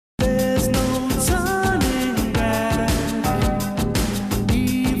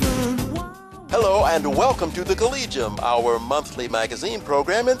and welcome to the Collegium, our monthly magazine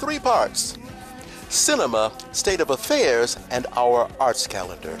program in 3 parts: cinema, state of affairs, and our arts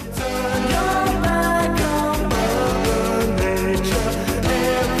calendar.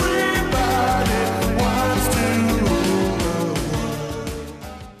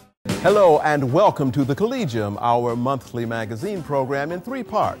 Hello and welcome to the Collegium, our monthly magazine program in 3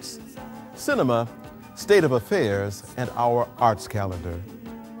 parts: cinema, state of affairs, and our arts calendar.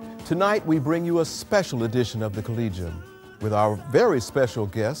 Tonight we bring you a special edition of the Collegium with our very special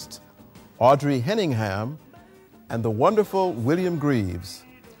guests, Audrey Henningham and the wonderful William Greaves,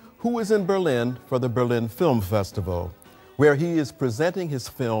 who is in Berlin for the Berlin Film Festival, where he is presenting his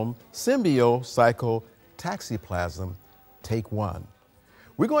film Symbio-Psycho-Taxiplasm, Take One.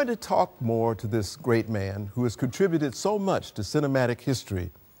 We're going to talk more to this great man who has contributed so much to cinematic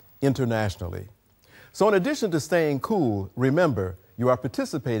history internationally. So in addition to staying cool, remember, you are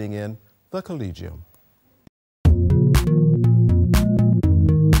participating in the Collegium.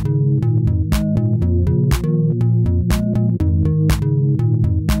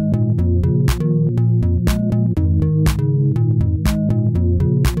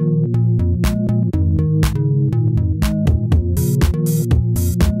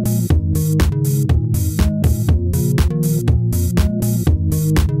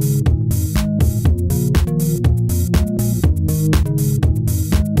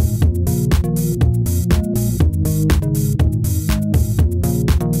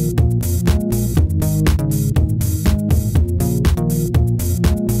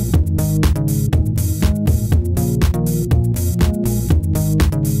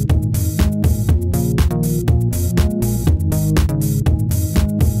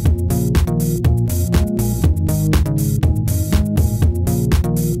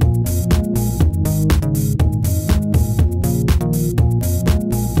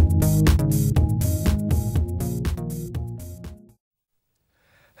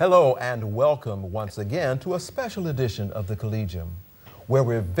 Hello and welcome once again to a special edition of the Collegium, where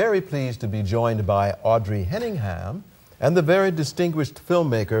we're very pleased to be joined by Audrey Henningham and the very distinguished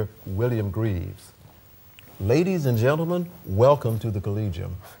filmmaker William Greaves. Ladies and gentlemen, welcome to the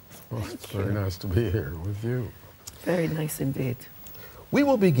Collegium. Well, it's very nice to be here with you. Very nice indeed. We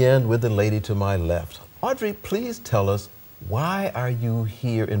will begin with the lady to my left. Audrey, please tell us, why are you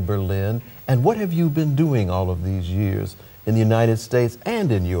here in Berlin and what have you been doing all of these years in the United States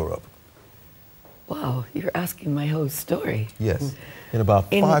and in Europe? Wow, you're asking my whole story. Yes, in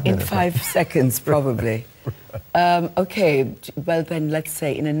about 5 minutes. In 5 seconds, probably. Okay, well then let's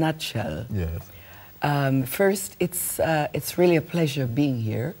say in a nutshell. Yes. First, it's really a pleasure being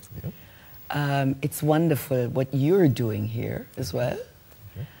here. Yep. It's wonderful what you're doing here as well.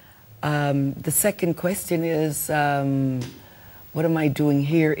 Okay. The second question is, what am I doing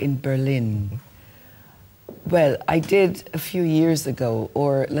here in Berlin? Mm-hmm. Well, I did a few years ago,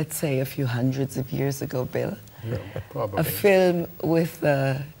 or let's say a few hundreds of years ago, Bill, probably. a film with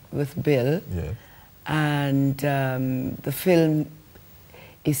Bill, yeah. And the film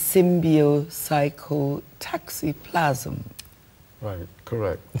is Symbio-Psycho-Taxiplasm. Right,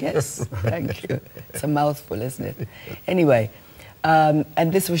 correct. Yes, thank you. It's a mouthful, isn't it? Anyway,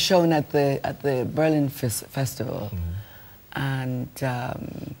 and this was shown at the Berlin Festival, and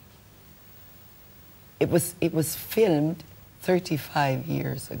it was filmed 35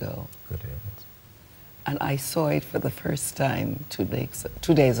 years ago. Good heavens. And I saw it for the first time 2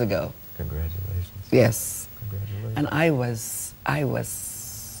 days ago. Congratulations. Yes. Congratulations. And I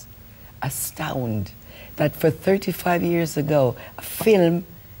was astounded that for 35 years ago, a film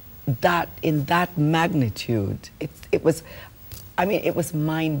that in that magnitude, it was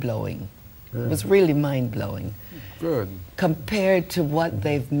mind-blowing. Yeah. It was really mind-blowing. Good. Compared to what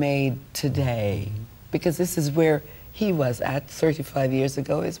they've made today. Because this is where he was at 35 years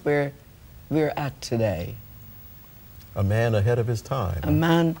ago, is where we're at today. A man ahead of his time. A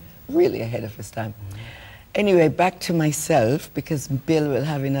man really ahead of his time. Anyway, back to myself, because Bill will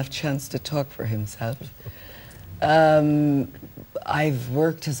have enough chance to talk for himself. I've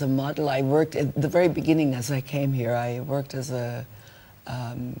worked as a model. I worked at the very beginning as I came here. I worked as a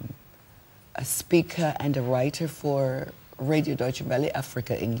speaker and a writer for Radio Deutsche Welle,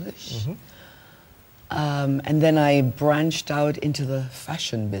 Africa English. Mm-hmm. And then I branched out into the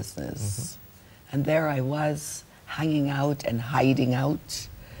fashion business. Mm-hmm. And there I was, hanging out and hiding out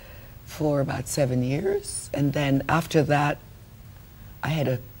for about 7 years. And then after that, I had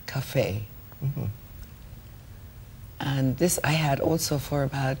a cafe. Mm-hmm. And this I had also for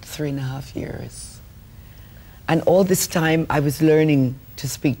about 3.5 years. And all this time I was learning to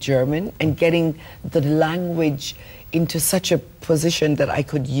speak German and getting the language into such a position that I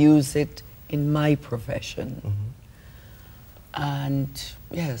could use it in my profession. And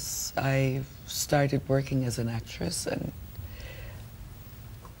yes, I started working as an actress and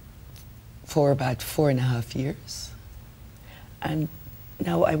for about 4.5 years. And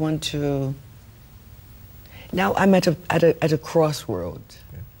now I want to, now I'm at a crossroad.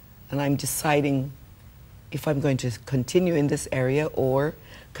 Okay. And I'm deciding if I'm going to continue in this area or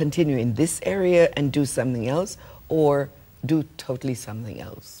continue in this area and do something else or do totally something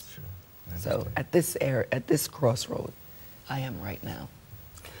else. Sure. So at this crossroad, I am right now.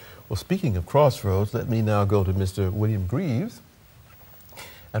 Well, speaking of crossroads, let me now go to Mr. William Greaves.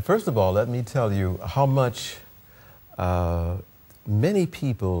 And first of all, let me tell you how much many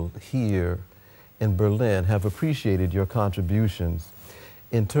people here in Berlin have appreciated your contributions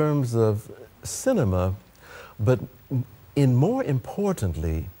in terms of cinema, but more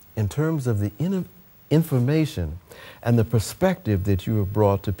importantly, in terms of the information and the perspective that you have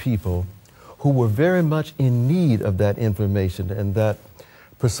brought to people who were very much in need of that information and that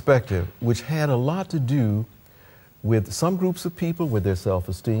perspective, which had a lot to do with some groups of people with their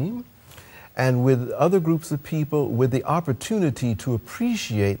self-esteem and with other groups of people with the opportunity to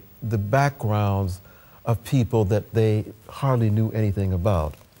appreciate the backgrounds of people that they hardly knew anything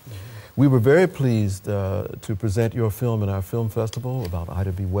about. We were very pleased to present your film in our film festival about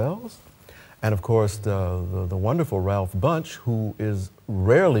Ida B. Wells. And of course, the wonderful Ralph Bunche, who is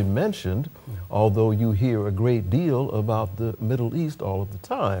rarely mentioned, although you hear a great deal about the Middle East all of the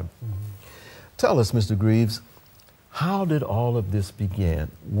time. Tell us, Mr. Greaves, how did all of this begin?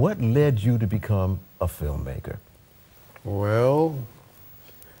 What led you to become a filmmaker? Well,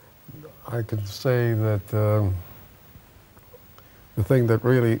 I could say that the thing that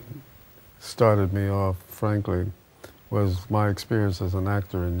really started me off, frankly, was my experience as an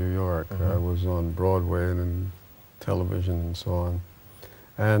actor in New York. I was on Broadway and in television and so on.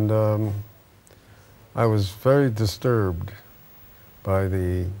 And I was very disturbed by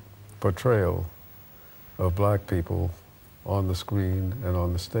the portrayal of black people on the screen and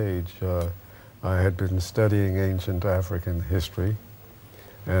on the stage. I had been studying ancient African history,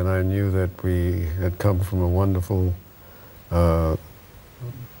 and I knew that we had come from a wonderful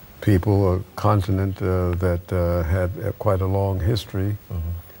people, a continent that had quite a long history,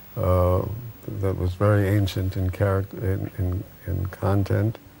 that was very ancient in character, in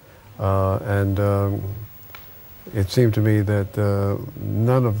content, and it seemed to me that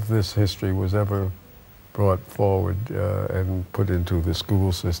none of this history was ever brought forward and put into the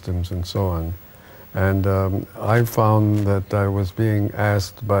school systems and so on. And I found that I was being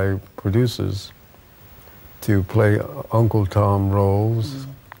asked by producers to play Uncle Tom roles.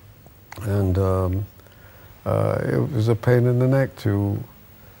 And it was a pain in the neck to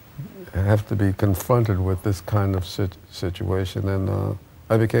have to be confronted with this kind of situation. And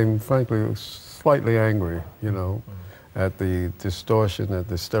I became, frankly, slightly angry, you know, at the distortion, at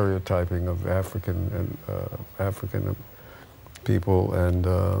the stereotyping of African people. And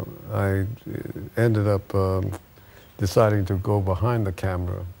I ended up deciding to go behind the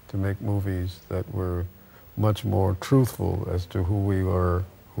camera to make movies that were much more truthful as to who we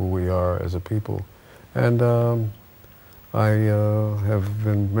are as a people. And I have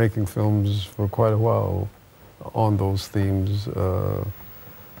been making films for quite a while on those themes,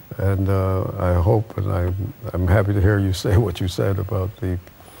 and I hope, and I'm happy to hear you say what you said about the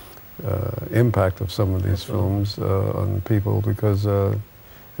impact of some of these films on people, because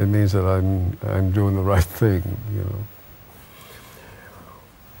it means that I'm doing the right thing, you know.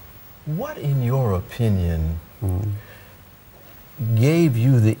 What, in your opinion, gave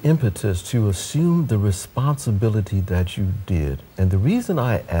you the impetus to assume the responsibility that you did? And the reason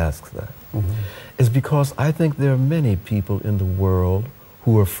I ask that is because I think there are many people in the world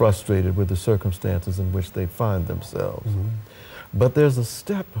who are frustrated with the circumstances in which they find themselves. But there's a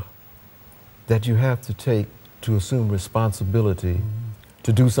step that you have to take to assume responsibility,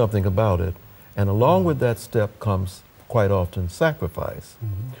 to do something about it. And along with that step comes quite often sacrifice.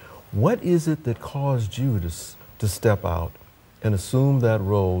 What is it that caused you to step out and assume that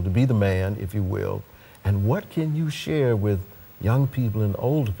role, to be the man, if you will? And what can you share with young people and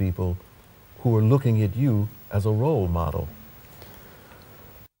old people who are looking at you as a role model?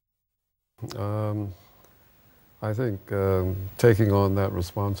 I think taking on that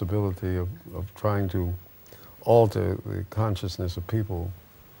responsibility of trying to alter the consciousness of people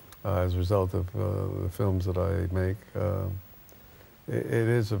as a result of the films that I make, it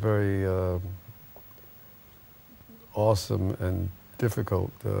is a very awesome and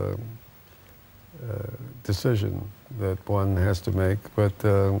difficult decision that one has to make, but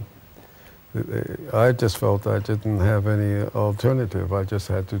I just felt I didn't have any alternative. I just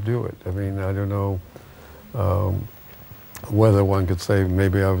had to do it. I mean, I don't know whether one could say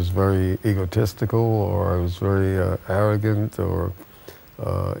maybe I was very egotistical or I was very arrogant or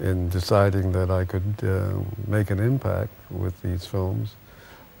in deciding that I could make an impact with these films.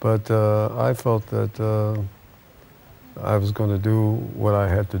 But I felt that I was going to do what I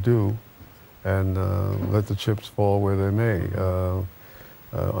had to do and let the chips fall where they may.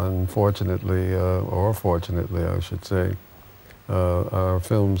 Unfortunately, or fortunately, I should say, our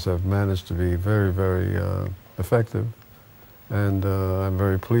films have managed to be very, very effective, and I'm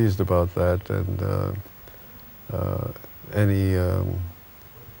very pleased about that. And any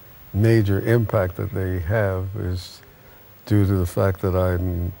major impact that they have is due to the fact that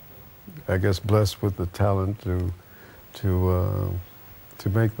I'm, I guess, blessed with the talent to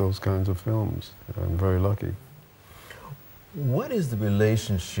make those kinds of films. I'm very lucky. What is the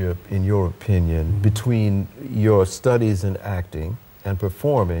relationship, in your opinion, between your studies in acting and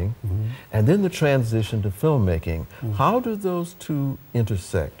performing, and then the transition to filmmaking? How do those two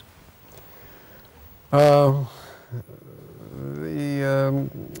intersect?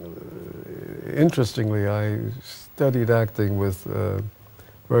 Interestingly, I studied acting with a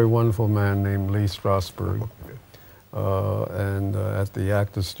very wonderful man named Lee Strasberg, and at the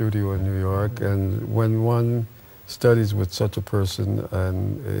Actors Studio in New York. And when one studies with such a person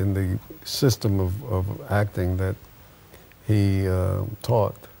and in the system of acting that he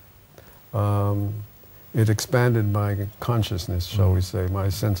taught, it expanded my consciousness, shall we say, my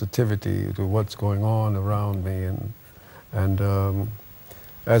sensitivity to what's going on around me, and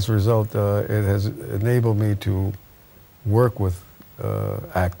as a result, it has enabled me to work with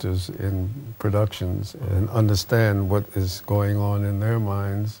actors in productions and understand what is going on in their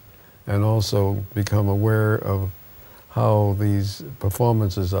minds, and also become aware of how these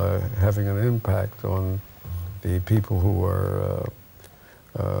performances are having an impact on the people who are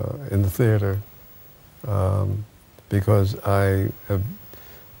in the theater, because I have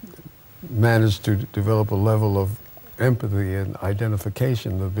managed to develop a level of empathy and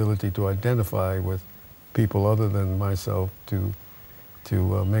identification, the ability to identify with people other than myself, to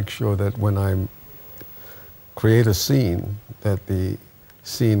make sure that when I create a scene, that the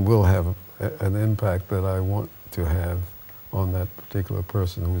scene will have an impact that I want to have on that particular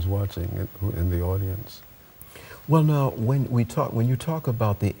person who is watching it in the audience. Well, now, when you talk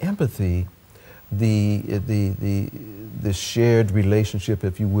about the empathy, the shared relationship,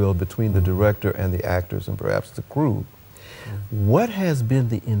 if you will, between the director and the actors and perhaps the crew, what has been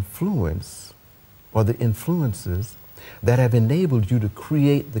the influence or the influences that have enabled you to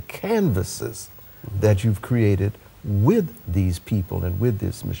create the canvases that you've created with these people and with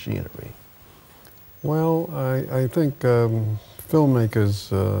this machinery? Well, I think filmmakers,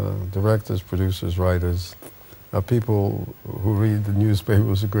 directors, producers, writers are people who read the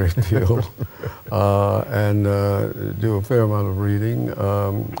newspapers a great deal and do a fair amount of reading.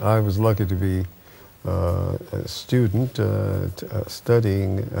 I was lucky to be a student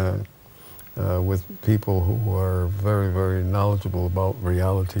studying with people who are very, very knowledgeable about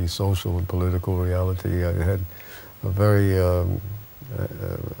reality, social and political reality. I had a very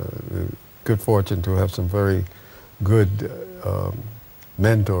good fortune to have some very good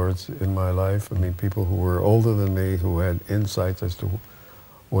mentors in my life. I mean, people who were older than me, who had insights as to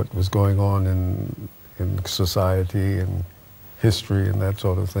what was going on in society and history and that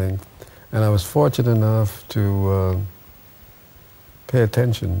sort of thing. And I was fortunate enough to pay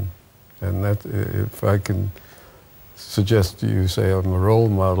attention. And that, if I can suggest to you, say I'm a role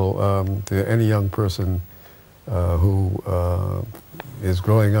model to any young person who is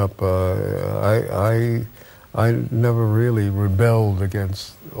growing up, I never really rebelled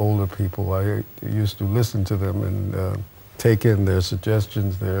against older people. I used to listen to them and take in their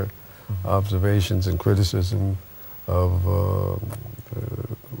suggestions, their observations and criticism of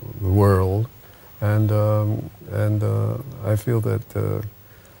the world, and I feel that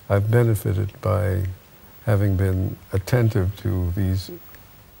I've benefited by having been attentive to these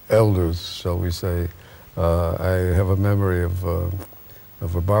elders, shall we say. I have a memory of a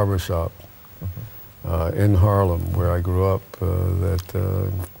barber shop in Harlem, where I grew up,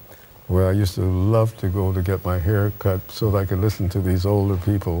 where I used to love to go to get my hair cut so that I could listen to these older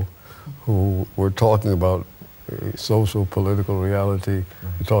people who were talking about social, political reality,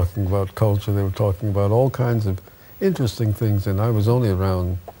 talking about culture, they were talking about all kinds of interesting things, and I was only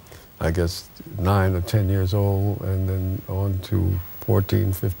around, I guess, 9 or 10 years old, and then on to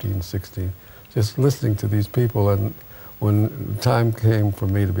 14, 15, 16, just listening to these people. And when the time came for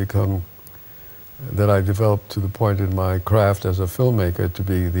me to become that I developed to the point in my craft as a filmmaker to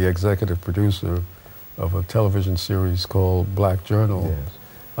be the executive producer of a television series called Black Journal. Yes.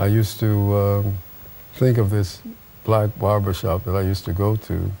 I used to think of this black barbershop that I used to go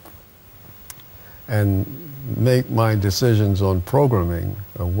to and make my decisions on programming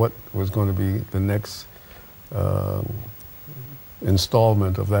of what was going to be the next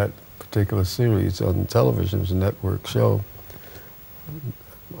installment of that particular series on television. It was a network show.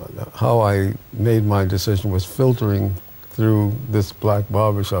 How I made my decision was filtering through this black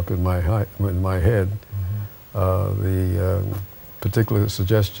barbershop in my head, the particular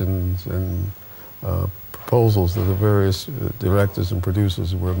suggestions and proposals that the various directors and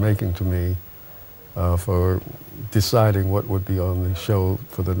producers were making to me for deciding what would be on the show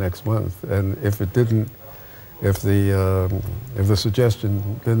for the next month. And if the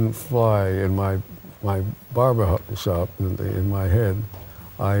suggestion didn't fly in my barber shop in my head,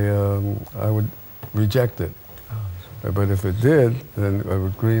 I would reject it. But if it did, then I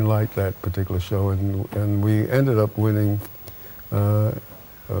would green light that particular show, and we ended up winning,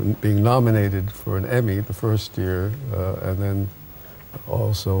 being nominated for an Emmy the first year, and then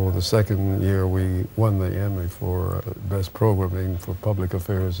also the second year we won the Emmy for Best Programming for Public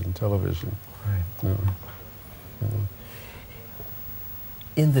Affairs in Television. Right.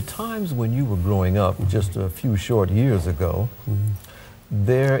 In the times when you were growing up, just a few short years ago,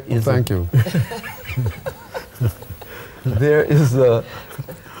 there is thank you. There is a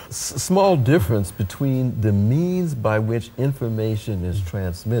small difference between the means by which information is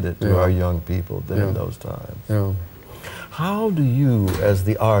transmitted to our young people than in those times. Yeah. How do you, as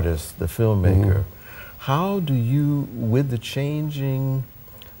the artist, the filmmaker, how do you, with the changing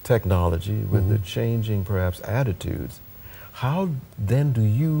technology, with the changing perhaps attitudes, how then do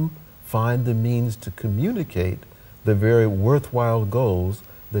you find the means to communicate the very worthwhile goals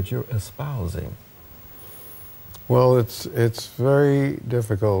that you're espousing? Well, it's very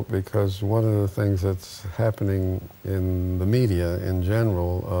difficult because one of the things that's happening in the media in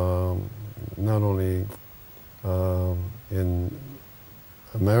general, not only in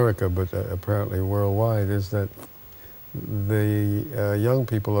America but apparently worldwide, is that the young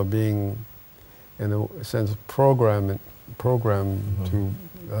people are being, in a sense, programmed to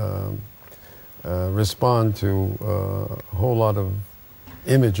respond to a whole lot of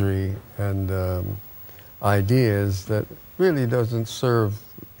imagery and ideas that really doesn't serve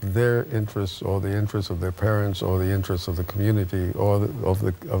their interests or the interests of their parents or the interests of the community or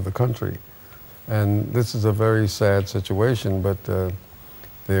of the country. And this is a very sad situation, but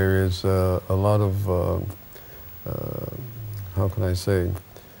there is a lot of, how can I say,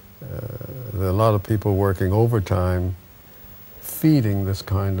 there are a lot of people working overtime feeding this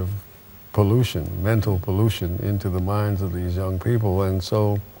kind of pollution, mental pollution, into the minds of these young people. And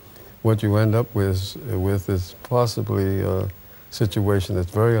so what you end up with is possibly a situation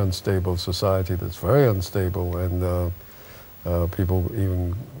that's very unstable, society that's very unstable, and people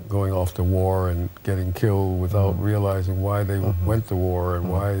even going off to war and getting killed without realizing why they went to war and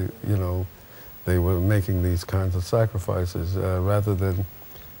why, you know, they were making these kinds of sacrifices, rather than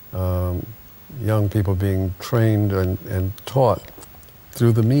young people being trained and taught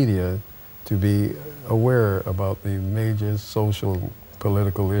through the media to be aware about the major social,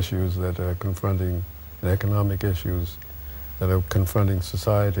 political issues that are confronting, and economic issues that are confronting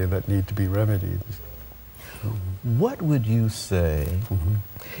society that need to be remedied. What would you say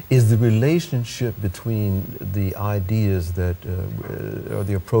is the relationship between the ideas that, or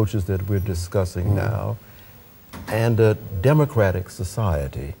the approaches that we're discussing now, and a democratic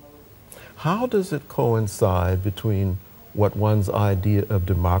society? How does it coincide between what one's idea of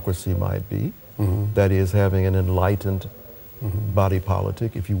democracy might be, that is having an enlightened body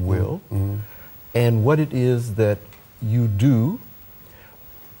politic, if you will, and what it is that you do,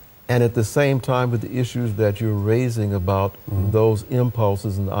 and at the same time with the issues that you're raising about those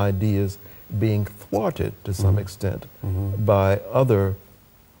impulses and ideas being thwarted to some extent by other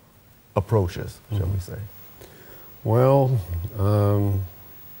approaches, shall we say? Well,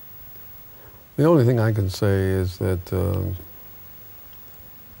 the only thing I can say is that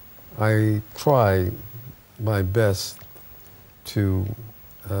I try my best to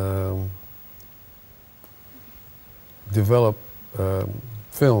develop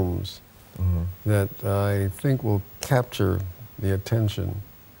films that I think will capture the attention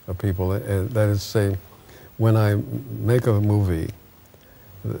of people. That is to say, when I make a movie,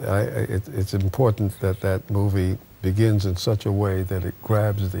 it's important that that movie begins in such a way that it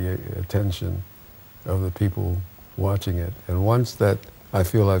grabs the attention of the people watching it. And once that I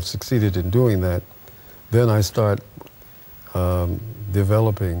feel I've succeeded in doing that, then I start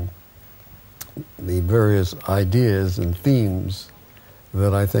developing the various ideas and themes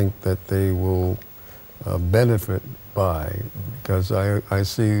that I think that they will benefit by, because I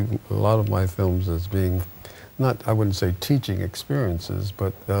see a lot of my films as being not, I wouldn't say teaching experiences,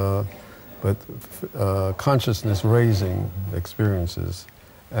 but consciousness-raising experiences.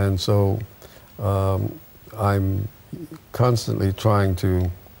 And so I'm constantly trying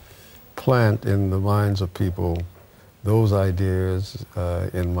to plant in the minds of people those ideas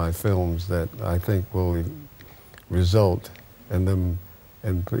in my films that I think will result in them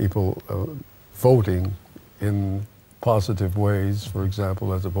and people voting in positive ways, for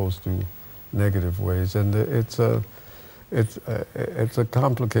example, as opposed to negative ways. And it's a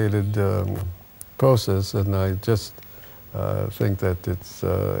complicated process, and I just think that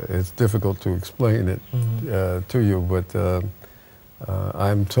it's difficult to explain it to you. But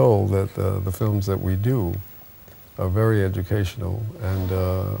I'm told that the films that we do are very educational, and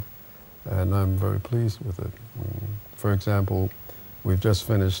I'm very pleased with it. For example, we've just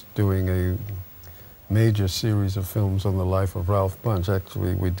finished doing a major series of films on the life of Ralph Bunche.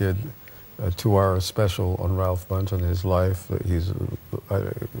 Actually, we did a 2-hour special on Ralph Bunche and his life.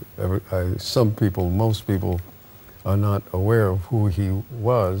 Some people, most people, are not aware of who he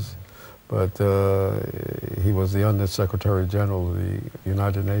was, but he was the Under-Secretary General of the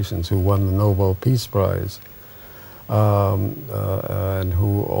United Nations who won the Nobel Peace Prize, and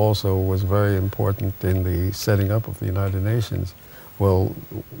who also was very important in the setting up of the United Nations. Well,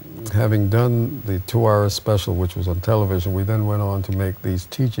 having done the 2-hour special, which was on television, we then went on to make these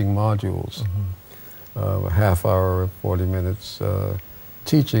teaching modules, a half hour, 40 minutes,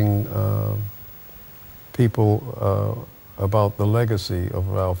 teaching people about the legacy of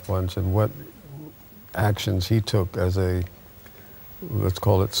Ralph Bunche and what actions he took as a, let's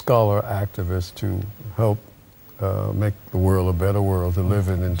call it, scholar activist to help make the world a better world to live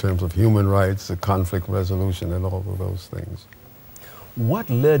in terms of human rights, the conflict resolution, and all of those things. What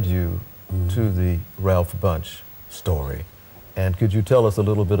led you to the Ralph Bunche story? And could you tell us a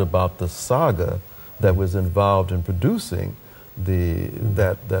little bit about the saga that was involved in producing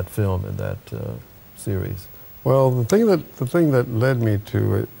that film and that series? Well, the thing that led me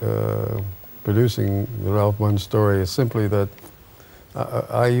to producing the Ralph Bunche story is simply that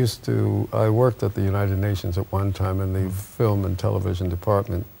I worked at the United Nations at one time in the film and television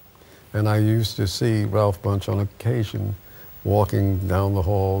department, and I used to see Ralph Bunche on occasion walking down the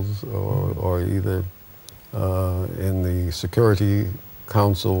halls or either in the Security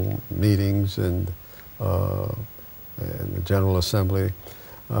Council meetings and the General Assembly.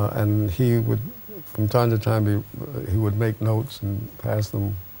 And he would, from time to time, he would make notes and pass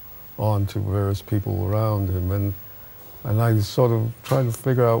them on to various people around him. And I sort of tried to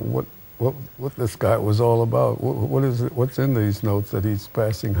figure out what this guy was all about. What's in these notes that he's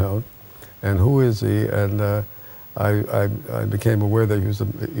passing out, and who is he? And I became aware that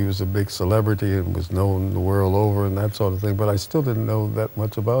he was a big celebrity and was known the world over and that sort of thing, but I still didn't know that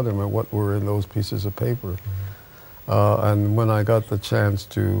much about him and what were in those pieces of paper. And when I got the chance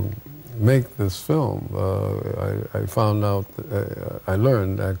to make this film, I found out, I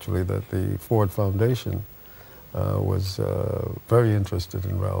learned actually that the Ford Foundation was very interested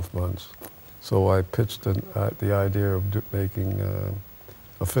in Ralph Bunche. So I pitched the idea of making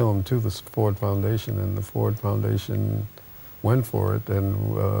a film to the Ford Foundation, and the Ford Foundation went for it,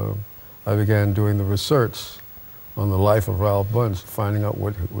 and I began doing the research on the life of Ralph Bunche, finding out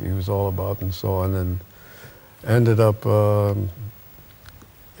what he was all about and so on, and ended up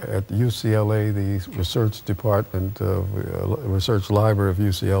at UCLA, the research department, research library of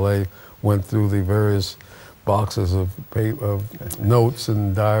UCLA, went through the various boxes of notes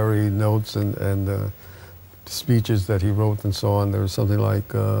and diary notes and speeches that he wrote and so on. There was something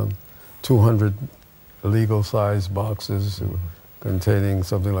like 200 legal-sized boxes containing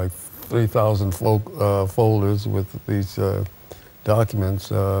something like 3,000 folders with these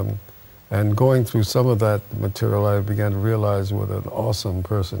documents. And going through some of that material, I began to realize what an awesome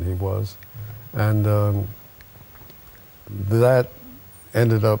person he was. And that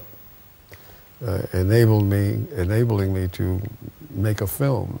ended up enabling me to make a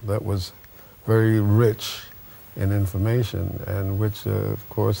film that was very rich in information, and which, of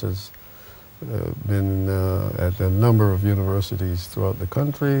course, has been at a number of universities throughout the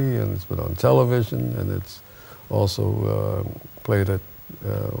country, and it's been on television, and it's also played at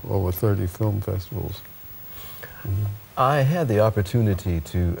over 30 film festivals. I had the opportunity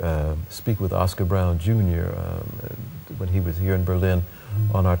to speak with Oscar Brown Jr. When he was here in Berlin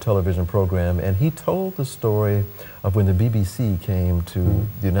on our television program, and he told the story of when the BBC came to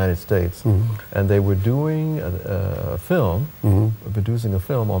the United States, and they were doing a film, producing a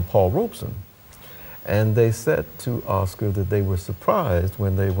film on Paul Robeson. And they said to Oscar that they were surprised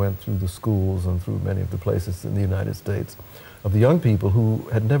when they went through the schools and through many of the places in the United States of the young people who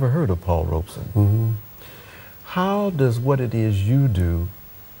had never heard of Paul Robeson. Mm-hmm. How does what it is you do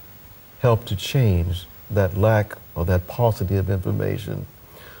help to change that lack or that paucity of information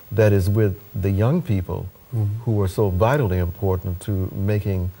that is with the young people who are so vitally important to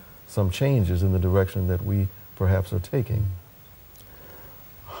making some changes in the direction that we perhaps are taking?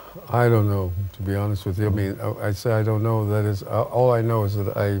 I don't know, to be honest with you. I mean, I say I don't know. That is, all I know is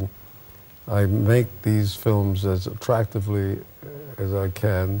that I make these films as attractively as I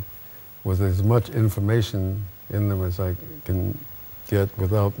can, with as much information in them as I can get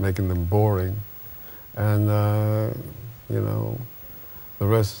without making them boring. And, you know, the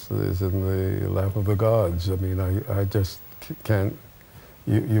rest is in the lap of the gods. I mean, I just can't,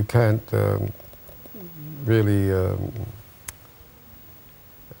 you can't really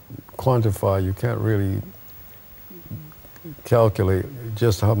quantify, you can't really calculate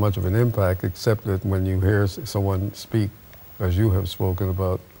just how much of an impact, except that when you hear someone speak, as you have spoken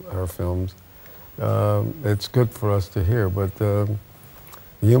about our films, it's good for us to hear. But the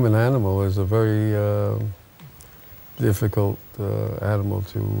human animal is a very difficult animal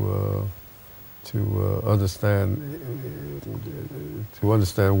to understand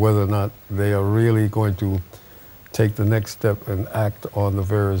whether or not they are really going to take the next step and act on the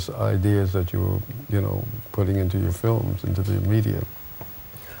various ideas that you're, putting into your films, into the media.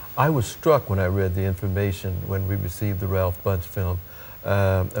 I was struck when I read the information when we received the Ralph Bunche film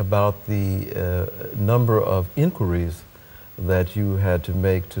about the number of inquiries that you had to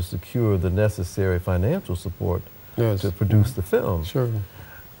make to secure the necessary financial support to produce the film. Sure.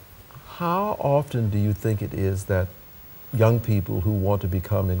 How often do you think it is that young people who want to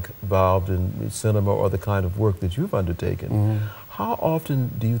become involved in cinema or the kind of work that you've undertaken, how often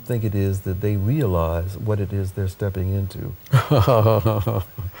do you think it is that they realize what it is they're stepping into?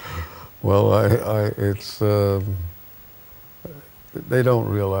 Well, it's, they don't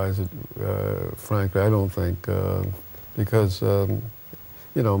realize it, frankly, I don't think, because,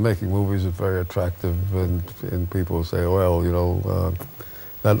 making movies is very attractive, and people say, well,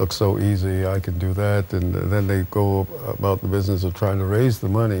 that looks so easy, I can do that, and then they go about the business of trying to raise the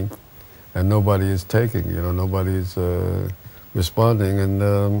money, and nobody is taking, nobody is responding,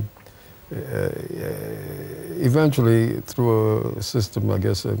 and eventually, through a system, I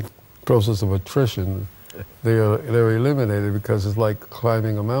guess, a process of attrition, they're eliminated, because it's like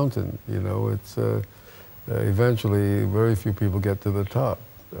climbing a mountain, it's eventually very few people get to the top,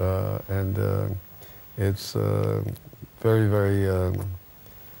 and it's very, very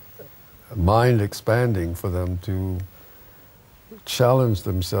mind expanding for them to challenge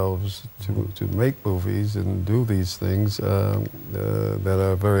themselves to make movies and do these things that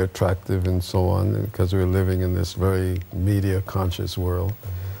are very attractive and so on, because we're living in this very media conscious world.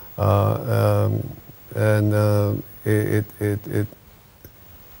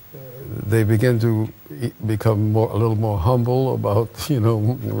 They begin to become a little more humble about,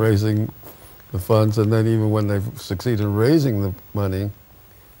 raising the funds, and then even when they've succeeded in raising the money,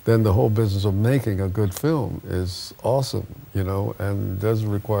 then the whole business of making a good film is awesome, and does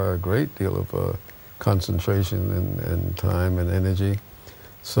require a great deal of concentration and time and energy.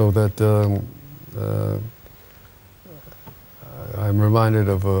 So that I'm reminded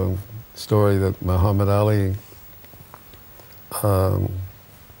of a story that Muhammad Ali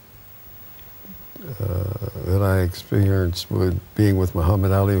that I experienced with being with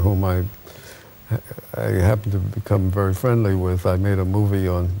Muhammad Ali, whom I happened to become very friendly with. I made a movie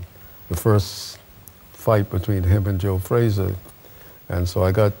on the first fight between him and Joe Frazier, and so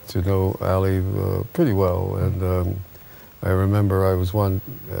I got to know Ali pretty well. And I remember I was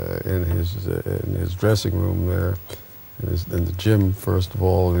in his dressing room there, in the gym first of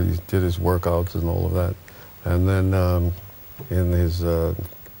all. He did his workouts and all of that, and then in his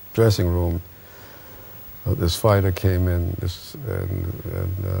dressing room, this fighter came in,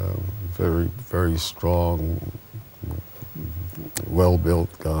 very, very strong, well-built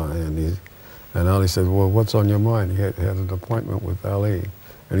guy, and Ali said, "Well, what's on your mind?" He had an appointment with Ali,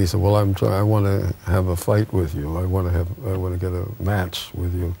 and he said, "Well, I want to have a fight with you. I want to get a match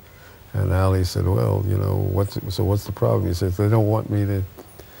with you." And Ali said, "Well, what's the problem?" He said, "They don't want me to."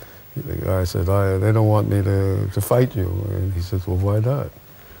 The guy said, "They don't want me to fight you." And he says, "Well, why not?"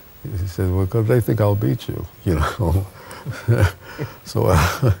 He said, "Well, because they think I'll beat you, So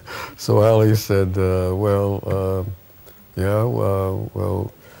Ali said, "Well,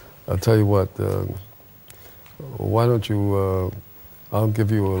 I'll tell you what, why don't you, I'll give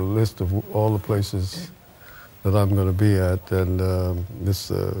you a list of all the places that I'm going to be at, and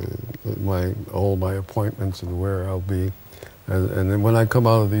all my appointments and where I'll be. And then when I come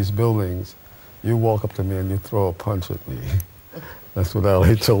out of these buildings, you walk up to me and you throw a punch at me. That's what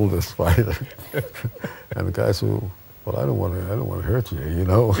Ali told this fighter. And the guy said, well, I don't want to hurt you, you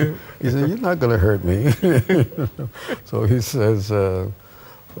know. He said, you're not going to hurt me. So he says, well,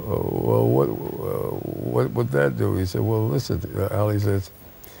 what would that do? He said, well, listen, Ali says,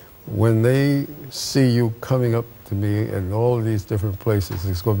 when they see you coming up to me in all of these different places,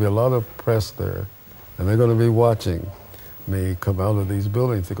 there's going to be a lot of press there, and they're going to be watching me come out of these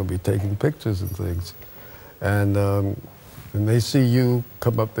buildings. They're going to be taking pictures and things. And they see you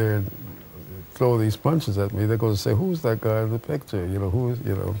come up there and throw these punches at me, they're going to say, who's that guy in the picture? You know, who's,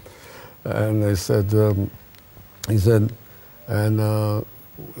 you know? And they said, he said, and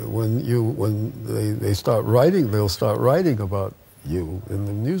when they start writing, they'll start writing about you in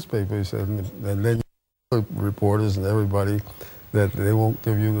the newspapers, and then reporters and everybody, that they won't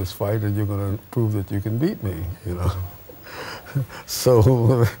give you this fight and you're going to prove that you can beat me, you know.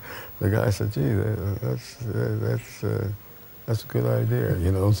 So the guy said, gee, that's a good idea,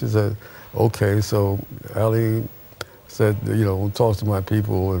 you know. She said, okay. So Ali said, you know, talk to my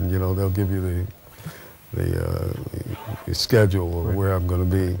people and, you know, they'll give you the schedule of where I'm going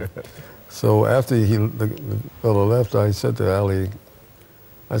to be. So after the fellow left, I said to Ali,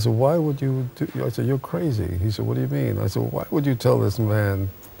 I said, why would you do, I said, you're crazy. He said, what do you mean? I said, why would you tell this man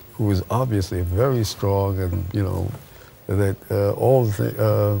who is obviously very strong and, you know, that all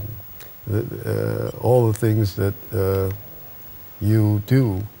the things that you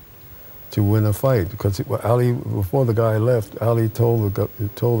do to win a fight? Because Ali, before the guy left, Ali told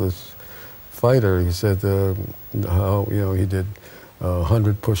this fighter, he said how, you know, he did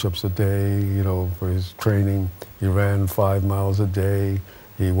 100 push-ups a day, you know, for his training. He ran 5 miles a day.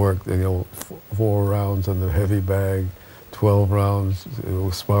 He worked, you know, 4 rounds on the heavy bag, 12 rounds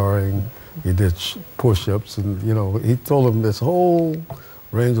sparring. He did push-ups, and, you know, he told him this whole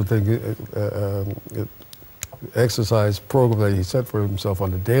range of things, exercise program that he set for himself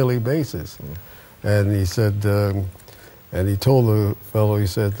on a daily basis. And he said, and he told the fellow, he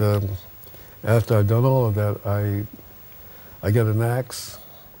said, after I've done all of that, I get an axe,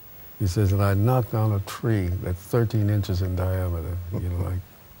 he says, and I knock down a tree that's 13 inches in diameter. You know, I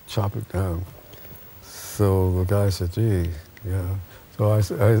chop it down. So the guy said, gee, yeah. So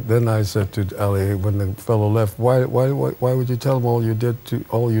then I said to Ali, when the fellow left, why would you tell him all you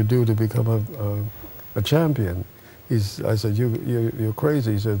do to become a champion? I said, you're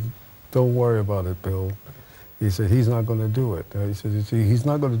crazy. He said, don't worry about it, Bill. He said, he's not going to do it. He said, you see, he's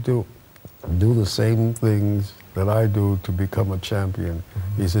not going to do the same things that I do to become a champion.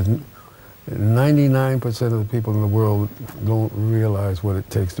 Mm-hmm. He said, 99% of the people in the world don't realize what it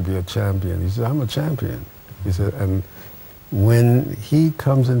takes to be a champion. He said, I'm a champion. He said, and when he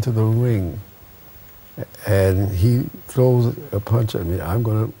comes into the ring and he throws a punch at me, I'm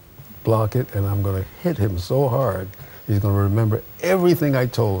going to block it and I'm going to hit him so hard, he's going to remember everything I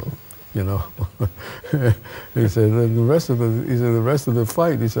told him, you know. He said, and the rest of the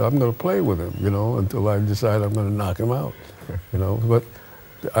fight, he said, I'm going to play with him, you know, until I decide I'm going to knock him out, you know. But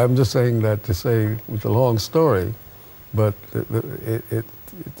I'm just saying that to say it's a long story, but it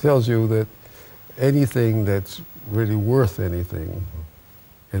tells you that anything that's really worth anything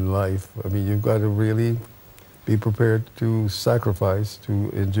in life, I mean, you've got to really be prepared to sacrifice, to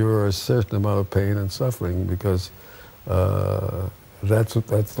endure a certain amount of pain and suffering, because that's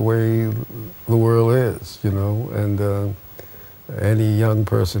the way the world is, you know. And any young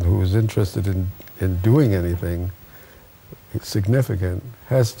person who is interested in doing anything significant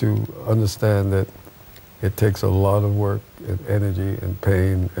has to understand that it takes a lot of work and energy and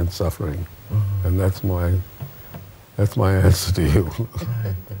pain and suffering. Mm-hmm. And that's my answer to you.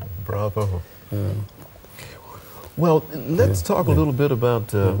 Bravo. Yeah. Well, let's talk a little bit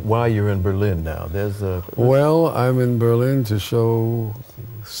about why you're in Berlin now. Well, I'm in Berlin to show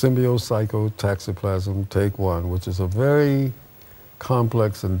Symbiocytotoxoplasm Take 1, which is a very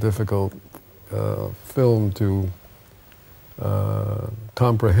complex and difficult film to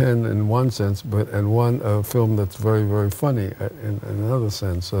comprehend in one sense, but a film that's very, very funny in another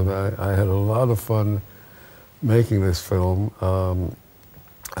sense. So I had a lot of fun making this film,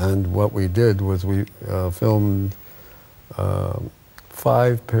 and what we did was we filmed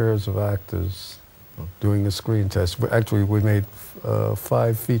 5 pairs of actors doing a screen test. Actually, we made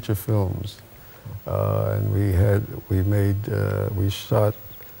 5 feature films, and we shot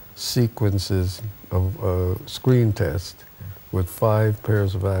sequences of screen test with 5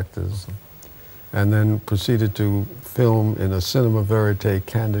 pairs of actors. and then proceeded to film in a cinema verite,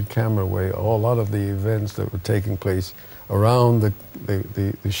 candid camera way, a lot of the events that were taking place around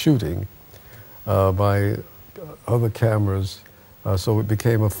the shooting by other cameras. So it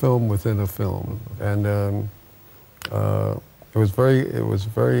became a film within a film, and it was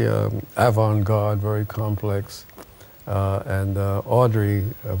very avant-garde, very complex. And Audrey,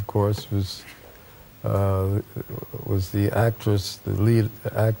 of course, was the actress, the lead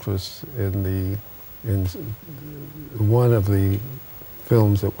actress in one of the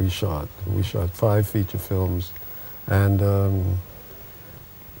films that we shot. We shot 5 feature films, and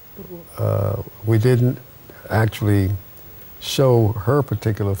we didn't actually show her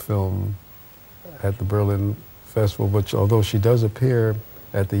particular film at the Berlin Festival, but although she does appear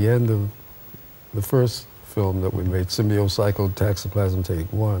at the end of the first film that we made, Symbiocyclotaxoplasm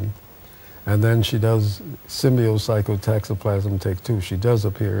Take 1, and then she does Symbiocyclotaxoplasm Take 2. She does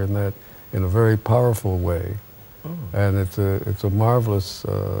appear in that in a very powerful way, and it's a marvelous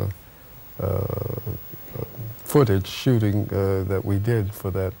footage shooting that we did for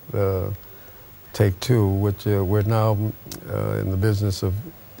that Take 2, which we're now in the business of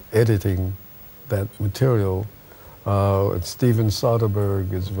editing that material. Steven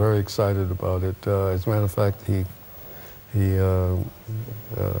Soderbergh is very excited about it. As a matter of fact, he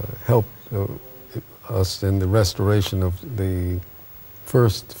helped us in the restoration of the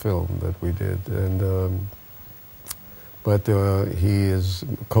first film that we did, and but he is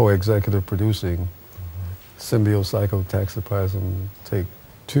co-executive producing Symbiocyclotaxoplasm Take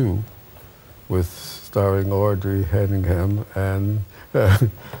 2, with starring Audrey Henningham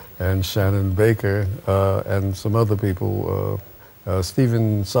and Shannon Baker and some other people. Steve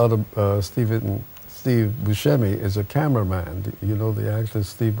Buscemi is a cameraman. You know the actor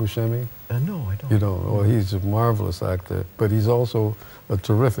Steve Buscemi? No, I don't. You don't? Well, he's a marvelous actor, but he's also a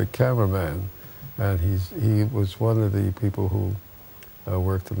terrific cameraman. And he was one of the people who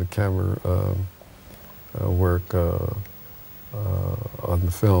worked in the camera work on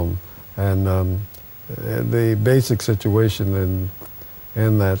the film. And the basic situation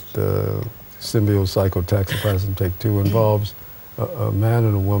in that Symbiocyclotaxoplasm Take 2 involves a man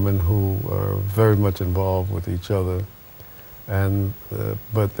and a woman who are very much involved with each other, and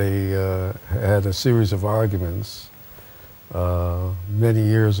but they had a series of arguments many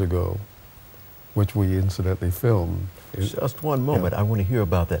years ago, which we incidentally filmed. Just one moment, I want to hear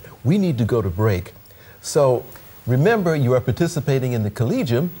about that. We need to go to break. So remember, you are participating in the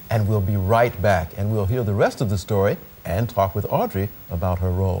Collegium, and we'll be right back, and we'll hear the rest of the story and talk with Audrey about her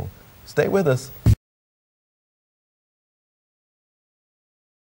role. Stay with us.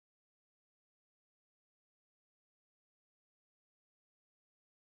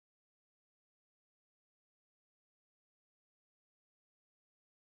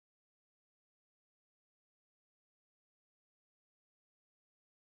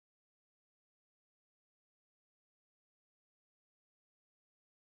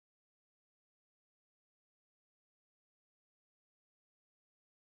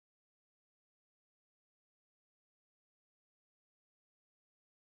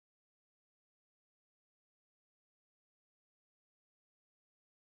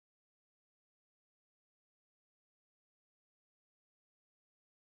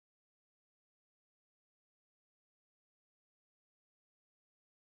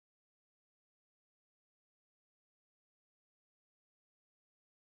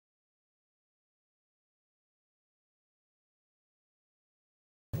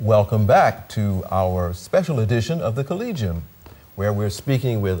 Welcome back to our special edition of the Collegium, where we're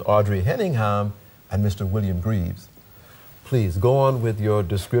speaking with Audrey Henningham and Mr. William Greaves. Please go on with your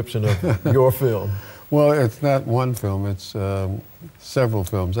description of your film. Well, it's not one film, it's several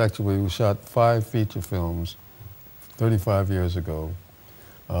films. Actually, we shot 5 feature films 35 years ago.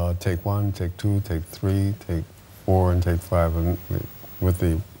 Take 1, Take 2, Take 3, Take 4, and Take 5. And with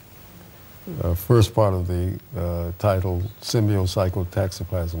the first part of the title,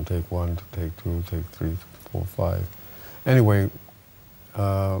 Symbiocyclotaxoplasm, Take 1, Take 2, Take 3, 4, 5. Anyway,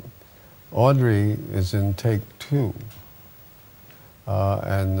 Audrey is in Take 2.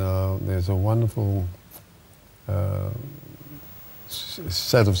 And there's a wonderful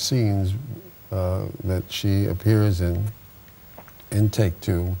set of scenes that she appears in Take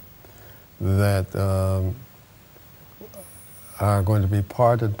 2 that are going to be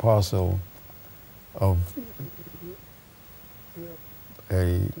part and parcel of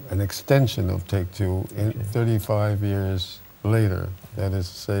an extension of Take 2 in 35 years later. That is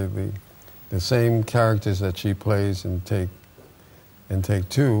to say, the same characters that she plays in Take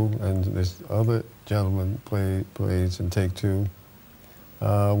 2, and this other gentleman plays in Take 2,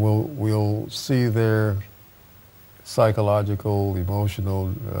 we'll see their psychological,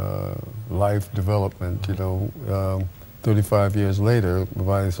 emotional life development, 35 years later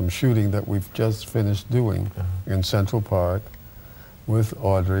by some shooting that we've just finished doing in Central Park with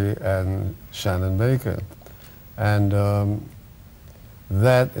Audrey and Shannon Baker. And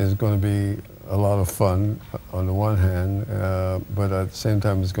that is going to be a lot of fun on the one hand, but at the same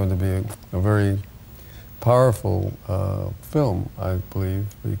time it's going to be a very powerful film, I believe,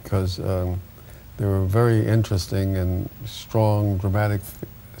 because there were very interesting and strong dramatic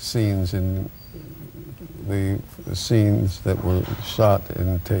scenes in the scenes that were shot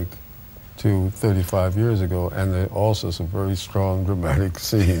in take 2 35 years ago, and there are also some very strong dramatic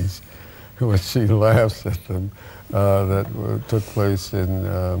scenes when she laughs at them that took place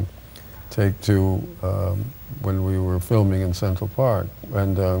in take 2 when we were filming in Central Park.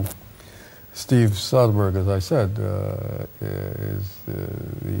 And Steve Soderbergh, as I said, is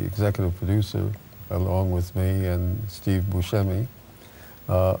the executive producer, along with me and Steve Buscemi,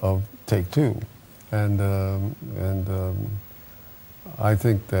 of Take 2. And I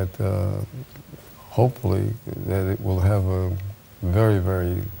think that hopefully that it will have a very,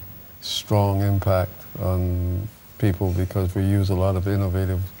 very strong impact on people, because we use a lot of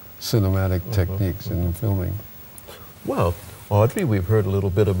innovative cinematic techniques in filming. Well, Audrey, we've heard a little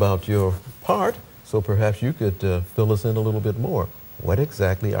bit about your part, so perhaps you could fill us in a little bit more. What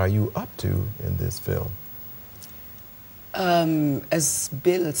exactly are you up to in this film? As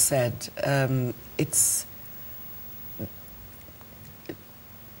Bill said, it's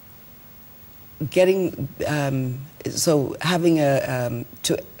getting, so having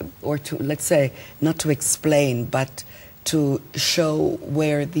let's say, not to explain, but to show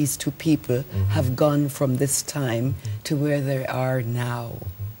where these two people have gone from this time to where they are now.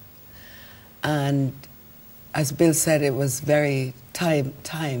 And as Bill said, it was very,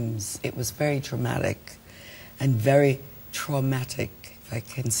 times, it was very dramatic and very traumatic, if I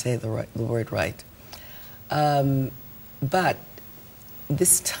can say the word right. But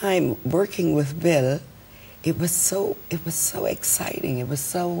this time working with Bill, it was so exciting. It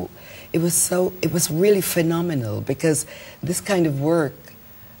was really phenomenal, because this kind of work,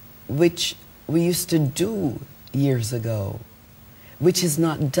 which we used to do years ago, which is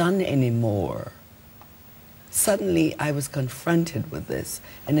not done anymore. Suddenly I was confronted with this,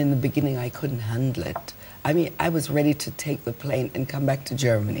 and in the beginning I couldn't handle it. I mean, I was ready to take the plane and come back to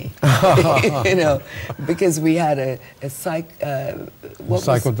Germany, because we had a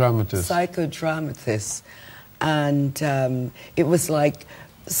psychodramatist, and it was like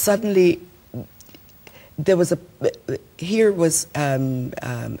suddenly there was here was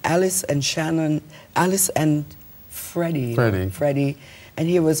Alice and Shannon, Alice and Freddie, and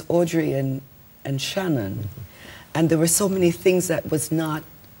here was Audrey and Shannon, and there were so many things that was not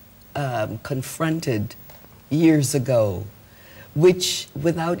confronted years ago, which,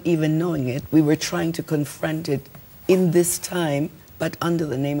 without even knowing it, we were trying to confront it in this time, but under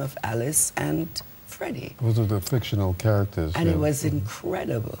the name of Alice and Freddie. Those are the fictional characters. And it was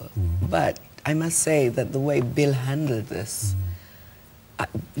incredible. But I must say that the way Bill handled this, I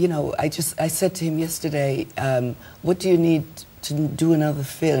said to him yesterday, what do you need to do another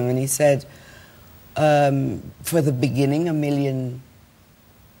film? And he said, for the beginning, $1 million.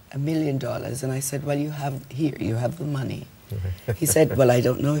 And I said, well, you have the money. He said, well, I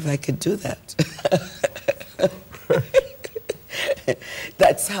don't know if I could do that.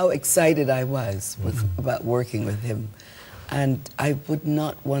 That's how excited I was about working with him. And I would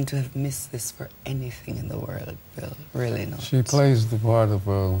not want to have missed this for anything in the world, Bill, really not. She plays the part of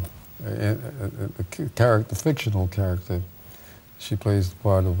a fictional character. She plays the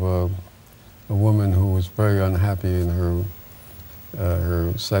part of a woman who was very unhappy in her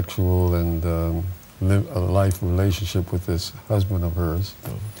sexual and life relationship with this husband of hers,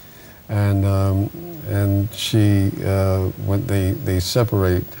 and she when they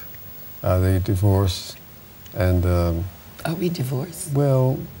separate, they divorce, and are we divorced?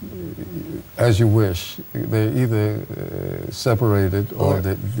 Well, as you wish. They're either separated or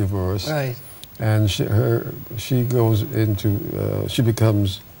they divorce. Right. And she goes into she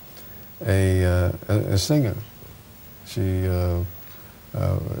becomes a singer. She in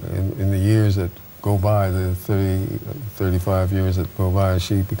the years that go by, the 35 years that go by,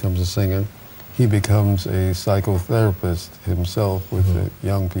 she becomes a singer. He becomes a psychotherapist himself with the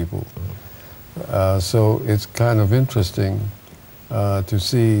young people. So it's kind of interesting to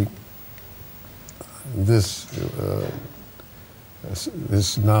see this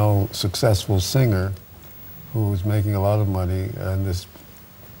this now successful singer who's making a lot of money, and this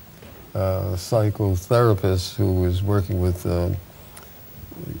psychotherapist who is working with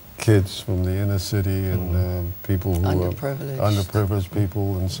kids from the inner city and people who are underprivileged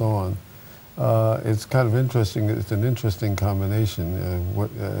people and so on. It's kind of interesting. It's an interesting combination.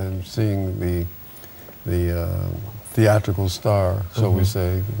 And seeing the theatrical star, shall we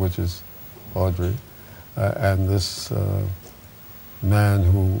say, which is Audrey, and this man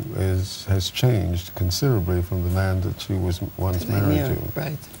who has changed considerably from the man that she was once married to.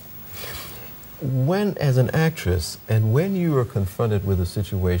 Right. When, as an actress, and when you are confronted with a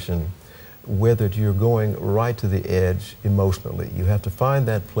situation whether you're going right to the edge emotionally, you have to find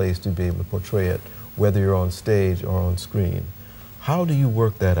that place to be able to portray it, whether you're on stage or on screen. How do you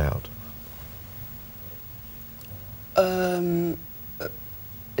work that out?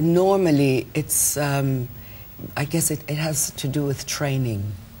 Normally, it's, I guess it has to do with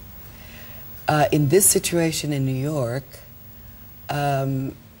training. In this situation in New York,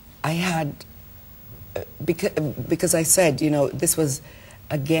 I had, because I said, you know, this was,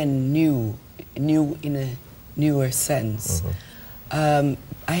 again, new in a newer sense. I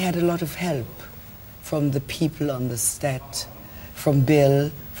had a lot of help from the people on the set, from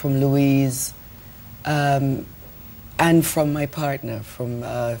Bill, from Louise, and from my partner,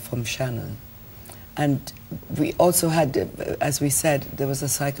 from Shannon. And we also had, as we said, there was a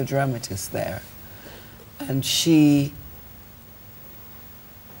psychodramatist there. And she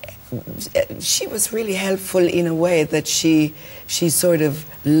was really helpful in a way that she sort of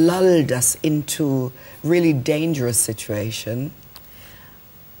lulled us into really dangerous situation.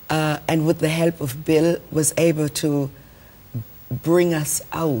 And with the help of Bill, was able to bring us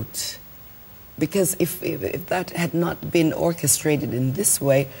out. Because if that had not been orchestrated in this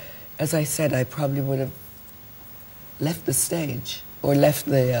way, as I said, I probably would have left the stage or left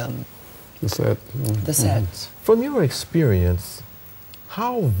the set. The set. From your experience,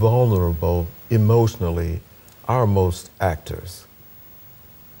 how vulnerable emotionally are most actors?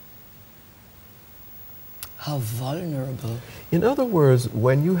 How vulnerable? In other words,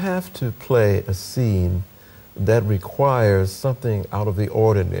 when you have to play a scene that requires something out of the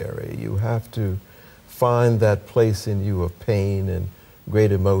ordinary, you have to find that place in you of pain and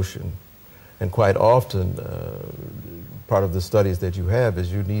great emotion. And quite often, part of the studies that you have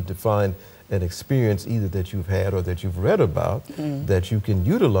is you need to find an experience either that you've had or that you've read about that you can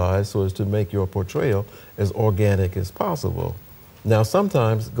utilize so as to make your portrayal as organic as possible. Now,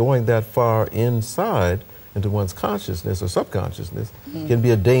 sometimes going that far inside into one's consciousness or subconsciousness can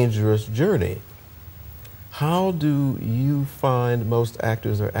be a dangerous journey. How do you find most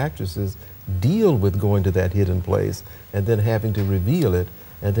actors or actresses deal with going to that hidden place and then having to reveal it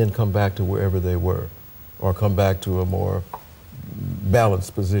and then come back to wherever they were, or come back to a more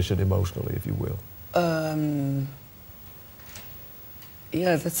balanced position emotionally, if you will?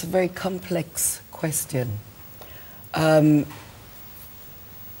 Yeah, that's a very complex question. To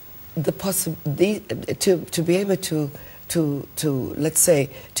be able to let's say,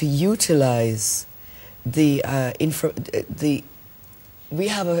 to utilize we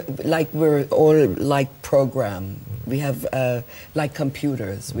have we're all like program. We have like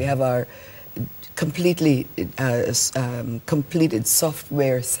computers. We have our completely completed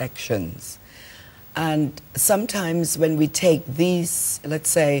software sections. And sometimes when we take these, let's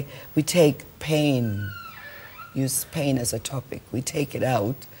say we take pain, use pain as a topic, we take it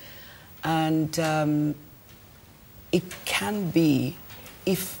out, and it can be,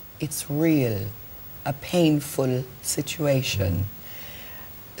 if it's real, a painful situation.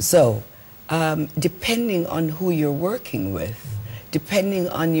 So, depending on who you're working with, depending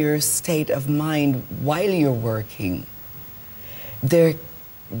on your state of mind while you're working, there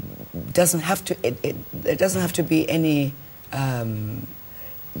doesn't have to be any,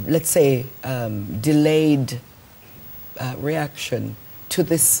 let's say, delayed reaction to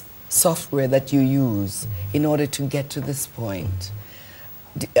this software that you use in order to get to this point.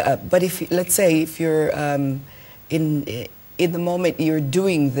 But if, let's say, if you're in the moment you're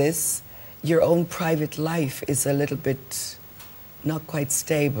doing this, your own private life is a little bit not quite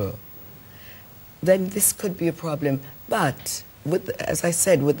stable, then this could be a problem. But with, as I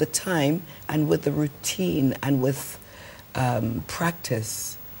said, with the time and with the routine and with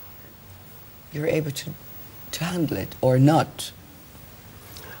practice, you're able to handle it or not.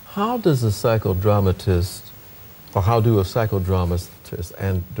 How does a psychodramatist, or how do a psychodramatist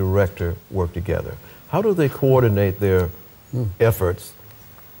and director work together? How do they coordinate their efforts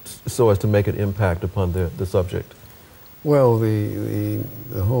so as to make an impact upon the subject? Well, the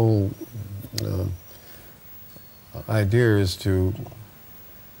whole idea is to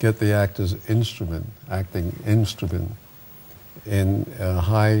get the actor's acting instrument, in a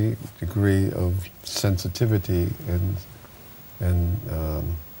high degree of sensitivity and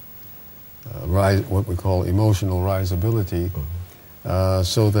what we call emotional risability,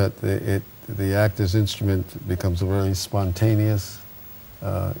 so that the actor's instrument becomes a very spontaneous,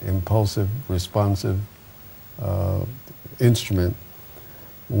 impulsive, responsive instrument,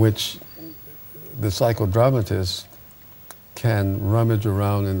 which the psychodramatist can rummage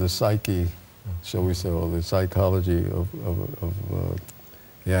around in the psyche, shall we say, or the psychology of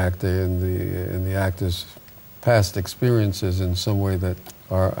the actor and the actor's past experiences in some way that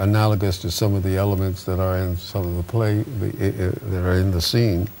are analogous to some of the elements that are in some of the play, that are in the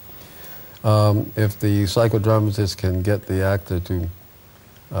scene. If the psychodramatist can get the actor to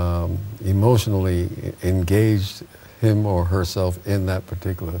emotionally engage him or herself in that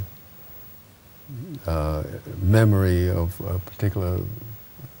particular memory of a particular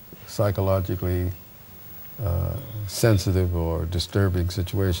psychologically sensitive or disturbing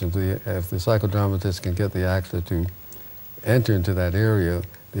situation, if the psychodramatist can get the actor to enter into that area,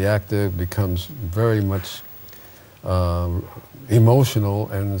 the actor becomes very much emotional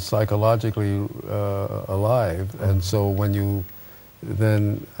and psychologically alive. And so when you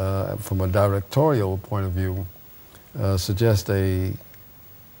then, from a directorial point of view, suggest a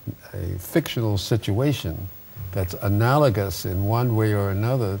fictional situation that's analogous in one way or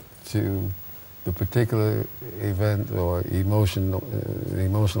another to the particular event or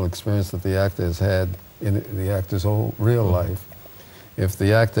emotional experience that the actor has had in the actor's whole real life. If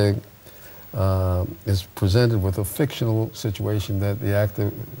the actor is presented with a fictional situation that the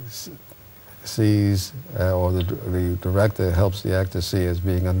actor sees, or the director helps the actor see as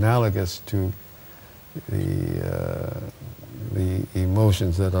being analogous to the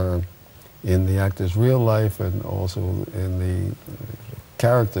emotions that are in the actor's real life and also in the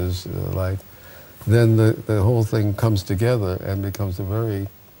character's life, then the whole thing comes together and becomes a very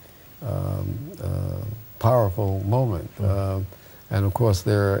powerful moment. And of course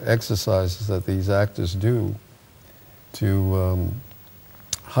there are exercises that these actors do to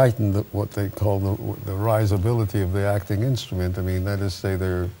heighten what they call the risability of the acting instrument. I mean, that is, say,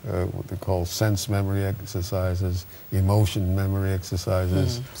 they're what they call sense memory exercises, emotion memory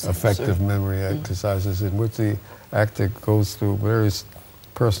exercises, affective memory exercises, in which the actor goes through various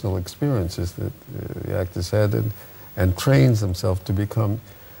personal experiences that the actor's had and trains himself to become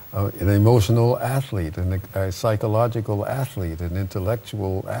an emotional athlete, a psychological athlete, an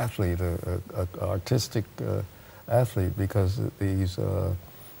intellectual athlete, an artistic athlete, because these are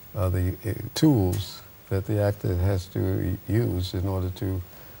the tools that the actor has to use in order to,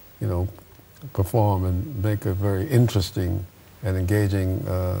 perform and make a very interesting and engaging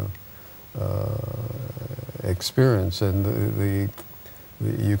experience. And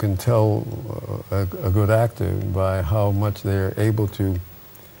you can tell a good actor by how much they're able to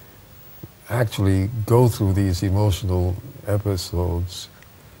actually go through these emotional episodes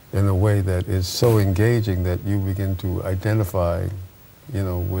in a way that is so engaging that you begin to identify,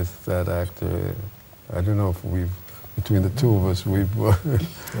 with that actor. I don't know if between the two of us,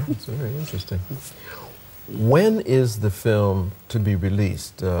 That's very interesting. When is the film to be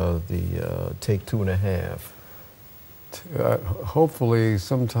released, the Take 2.5? Hopefully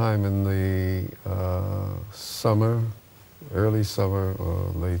sometime in the summer, early summer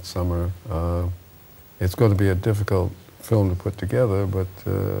or late summer. It's going to be a difficult film to put together, but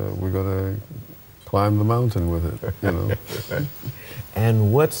we're going to climb the mountain with it,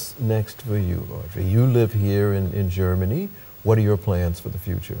 And what's next for you, Audrey? You live here in Germany. What are your plans for the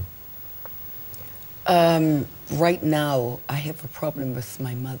future? Right now, I have a problem with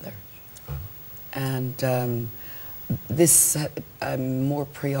my mother. And I'm more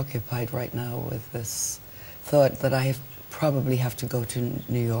preoccupied right now with this thought that I probably have to go to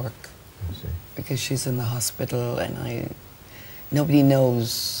New York. I see. Because she's in the hospital, and nobody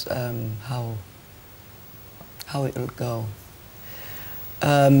knows how it'll go.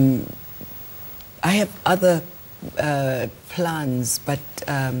 I have other plans, but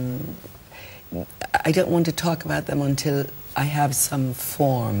I don't want to talk about them until I have some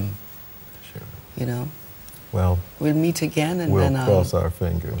form. Sure. Well, we'll meet again, and we'll then I'll cross our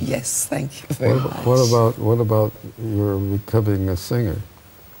fingers. Yes, thank you very much. What about your becoming a singer?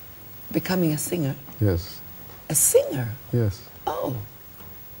 Becoming a singer? Yes. A singer? Yes. Oh.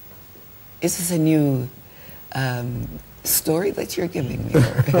 Is this a new story that you're giving me?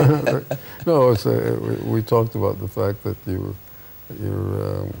 No, we talked about the fact that you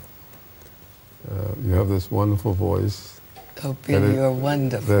have this wonderful voice. Oh, Bill, you're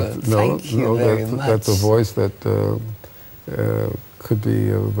wonderful. Thank you very much. That's a voice that could be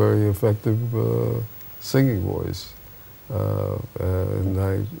a very effective singing voice.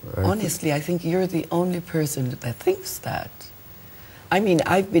 And honestly, I think you're the only person that thinks that. I mean,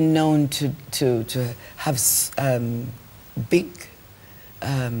 I've been known to have big,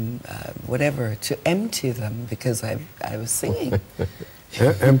 whatever, to empty them because I was singing.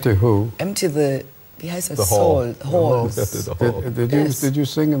 Empty who? Empty the, he has a The hall. halls. The hall. Did you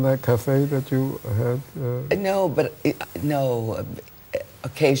sing in that cafe that you had? No, but no,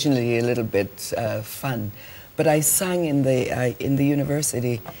 occasionally a little bit fun. But I sang in the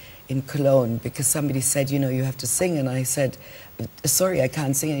university in Cologne because somebody said, you know, you have to sing, and I said, sorry, I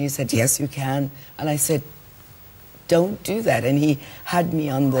can't sing. And he said, yes, you can. And I said, don't do that. And he had me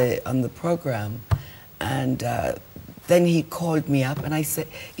on the program, and then he called me up, and I said,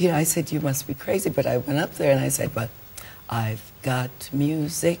 you must be crazy. But I went up there and I said, well, I've got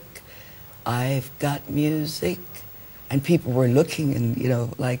music, I've got music. And people were looking and, you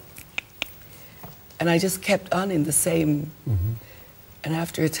know, like, and I just kept on in the same, and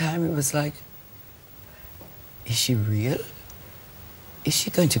after a time it was like, is she real? Is she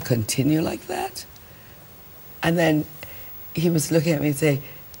going to continue like that? And then he was looking at me and say,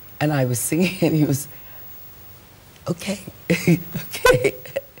 and I was singing, and he was, okay, okay.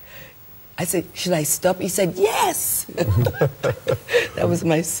 I said, should I stop? He said, yes. That was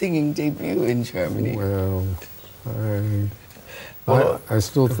my singing debut in Germany. Well, I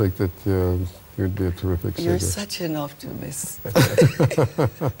still think that you'd be a terrific singer. You're such an optimist.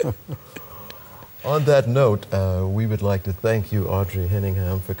 On that note, we would like to thank you, Audrey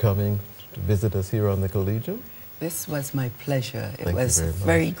Henningham, for coming to visit us here on the Collegium. This was my pleasure. It Thank was you a very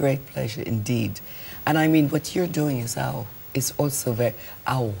very much. great pleasure indeed. And I mean, what you're doing is also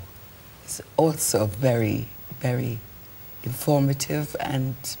very, very informative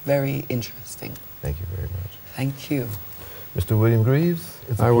and very interesting. Thank you very much. Thank you. Mr. William Greaves,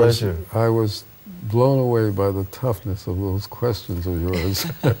 it's a pleasure. I was blown away by the toughness of those questions of yours.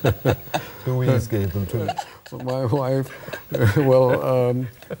 Louise gave them to me. My wife, well,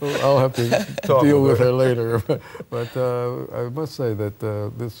 I'll have to deal with her later. But I must say that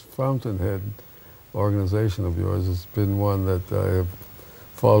this Fountainhead organization of yours has been one that I have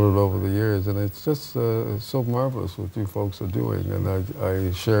followed over the years, and it's just so marvelous what you folks are doing. And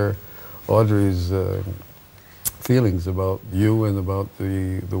I share Audrey's feelings about you and about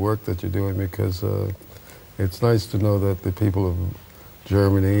the work that you're doing, because it's nice to know that the people of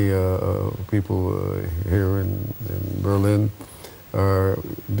Germany, people here in Berlin, are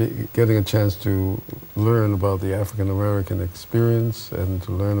getting a chance to learn about the African American experience and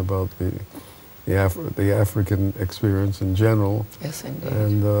to learn about the African experience in general. Yes, indeed.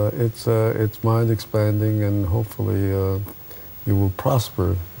 And it's mind expanding, and hopefully you will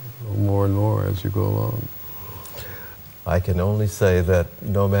prosper more and more as you go along. I can only say that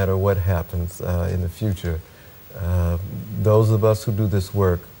no matter what happens in the future, those of us who do this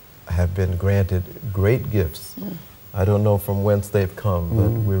work have been granted great gifts. I don't know from whence they've come,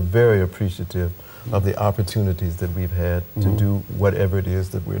 but we're very appreciative of the opportunities that we've had to do whatever it is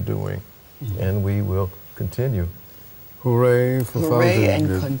that we're doing. And we will continue. Hooray for Hooray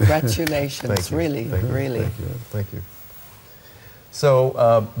Fountainhead. and congratulations, Thank you. really, Thank you. really. Thank you. Thank you.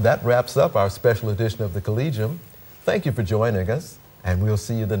 So that wraps up our special edition of the Collegium. Thank you for joining us, and we'll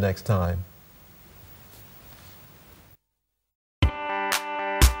see you the next time.